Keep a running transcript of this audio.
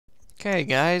Okay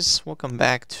guys, welcome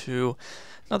back to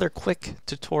another quick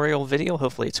tutorial video.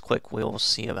 Hopefully it's quick, we'll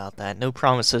see about that. No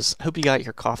promises. Hope you got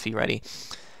your coffee ready.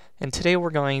 And today we're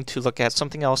going to look at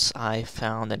something else I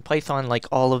found in Python. Like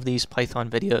all of these Python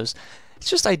videos,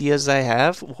 it's just ideas I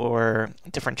have or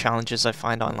different challenges I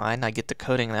find online. I get to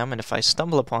coding them, and if I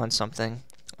stumble upon something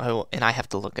and I have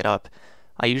to look it up,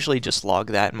 I usually just log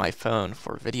that in my phone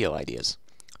for video ideas.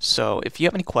 So if you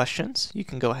have any questions, you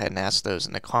can go ahead and ask those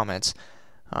in the comments.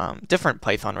 Different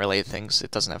Python related things. It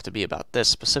doesn't have to be about this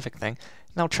specific thing,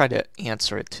 and I'll try to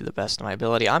answer it to the best of my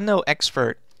ability. I'm no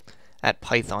expert at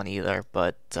Python either,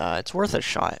 but it's worth a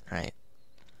shot, right?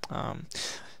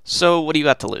 So what do you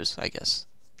got to lose, I guess?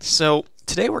 So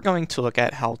today we're going to look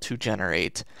at how to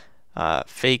generate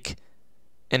fake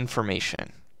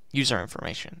information, user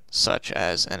information, such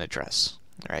as an address.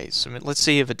 Right? So let's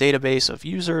say you have a database of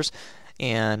users,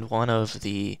 and one of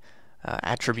the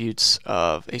attributes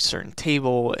of a certain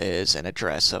table is an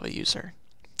address of a user,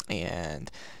 and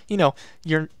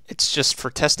it's just for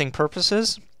testing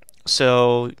purposes,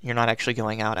 so you're not actually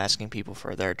going out asking people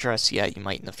for their address yet. You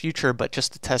might in the future, but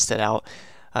just to test it out,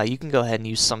 you can go ahead and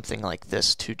use something like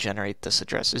this to generate this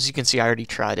address. As you can see, I already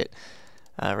tried it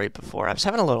right before. I was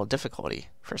having a little difficulty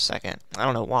for a second. I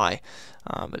don't know why,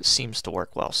 but it seems to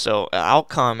work well. So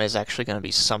outcome is actually going to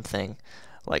be something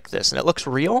like this, and it looks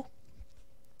real.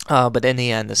 But in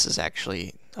the end, this is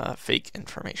actually fake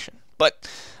information. But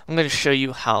I'm going to show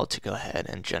you how to go ahead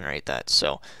and generate that.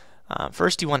 So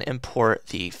first you want to import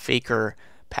the faker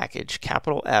package,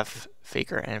 capital F,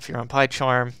 faker. And if you're on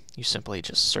PyCharm, you simply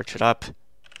just search it up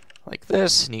like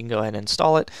this, and you can go ahead and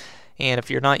install it. And if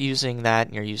you're not using that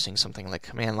and you're using something like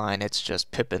command line, it's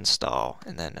just pip install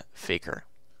and then faker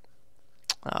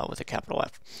with a capital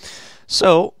F.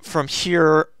 So from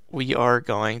here, we are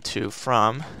going to,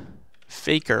 from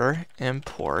faker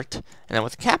import, and then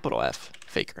with a capital F,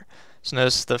 faker. So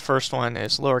notice the first one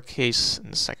is lowercase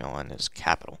and the second one is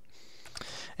capital.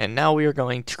 And now we are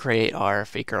going to create our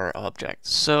faker object.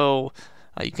 So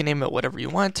you can name it whatever you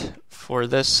want. For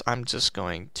this, I'm just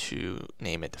going to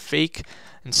name it fake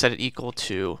and set it equal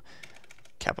to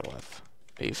capital F,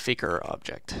 a faker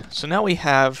object. So now we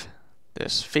have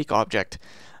this fake object,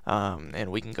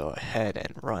 and we can go ahead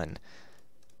and run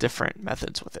different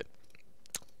methods with it.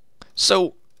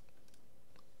 So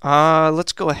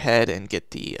let's go ahead and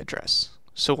get the address.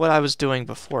 So what I was doing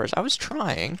before is I was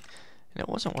trying, and it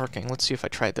wasn't working. Let's see if I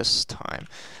try this time.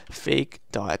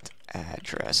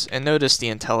 Fake.address. And notice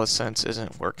the IntelliSense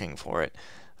isn't working for it.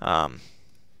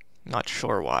 Not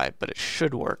sure why, but it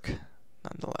should work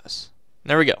nonetheless.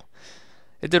 There we go.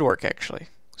 It did work, actually.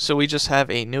 So we just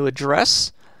have a new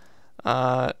address,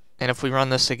 and if we run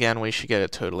this again, we should get a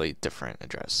totally different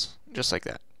address. Just like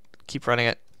that. Keep running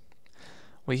it.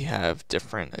 We have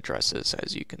different addresses,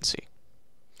 as you can see.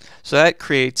 So that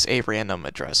creates a random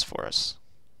address for us.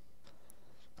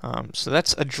 So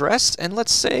that's addressed, and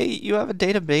let's say you have a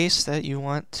database that you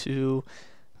want to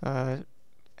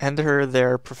enter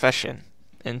their profession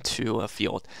into a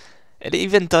field. It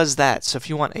even does that. So if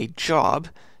you want a job,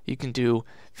 you can do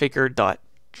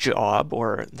faker.job,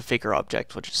 or the faker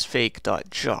object, which is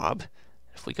fake.job.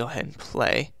 If we go ahead and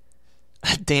play,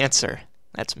 a dancer,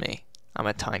 that's me. I'm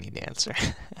a tiny dancer.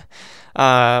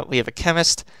 We have a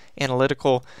chemist,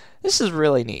 analytical. This is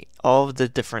really neat, all of the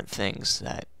different things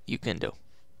that you can do.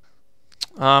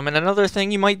 And another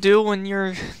thing you might do when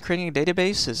you're creating a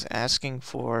database is asking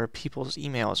for people's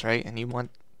emails, right? And you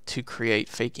want to create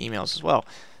fake emails as well.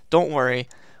 Don't worry,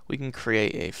 we can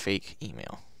create a fake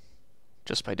email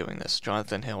just by doing this.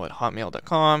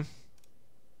 jonathanhill@hotmail.com.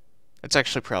 It's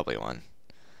actually probably one.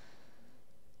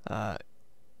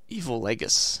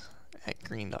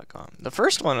 evillegus@green.com. The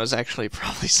first one was actually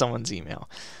probably someone's email,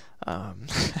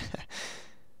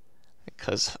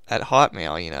 because at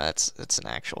Hotmail, it's an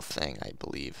actual thing, I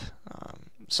believe.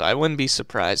 So I wouldn't be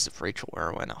surprised if Rachel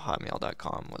Irwin at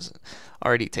hotmail.com was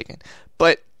already taken.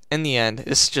 But in the end,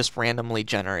 this just randomly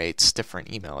generates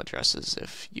different email addresses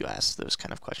if you ask those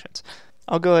kind of questions.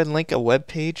 I'll go ahead and link a web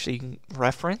page that you can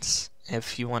reference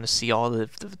if you want to see all the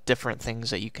different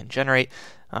things that you can generate.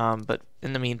 But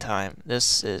in the meantime,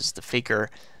 this is the faker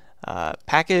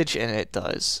package, and it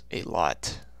does a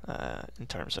lot in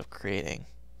terms of creating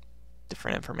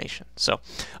different information. So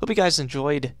hope you guys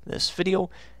enjoyed this video,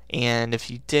 and if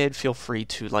you did, feel free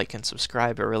to like and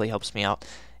subscribe. It really helps me out.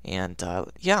 And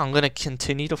yeah, I'm going to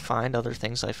continue to find other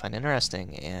things I find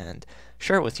interesting and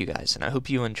share it with you guys, and I hope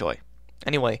you enjoy.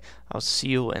 Anyway, I'll see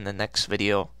you in the next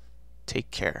video.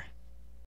 Take care.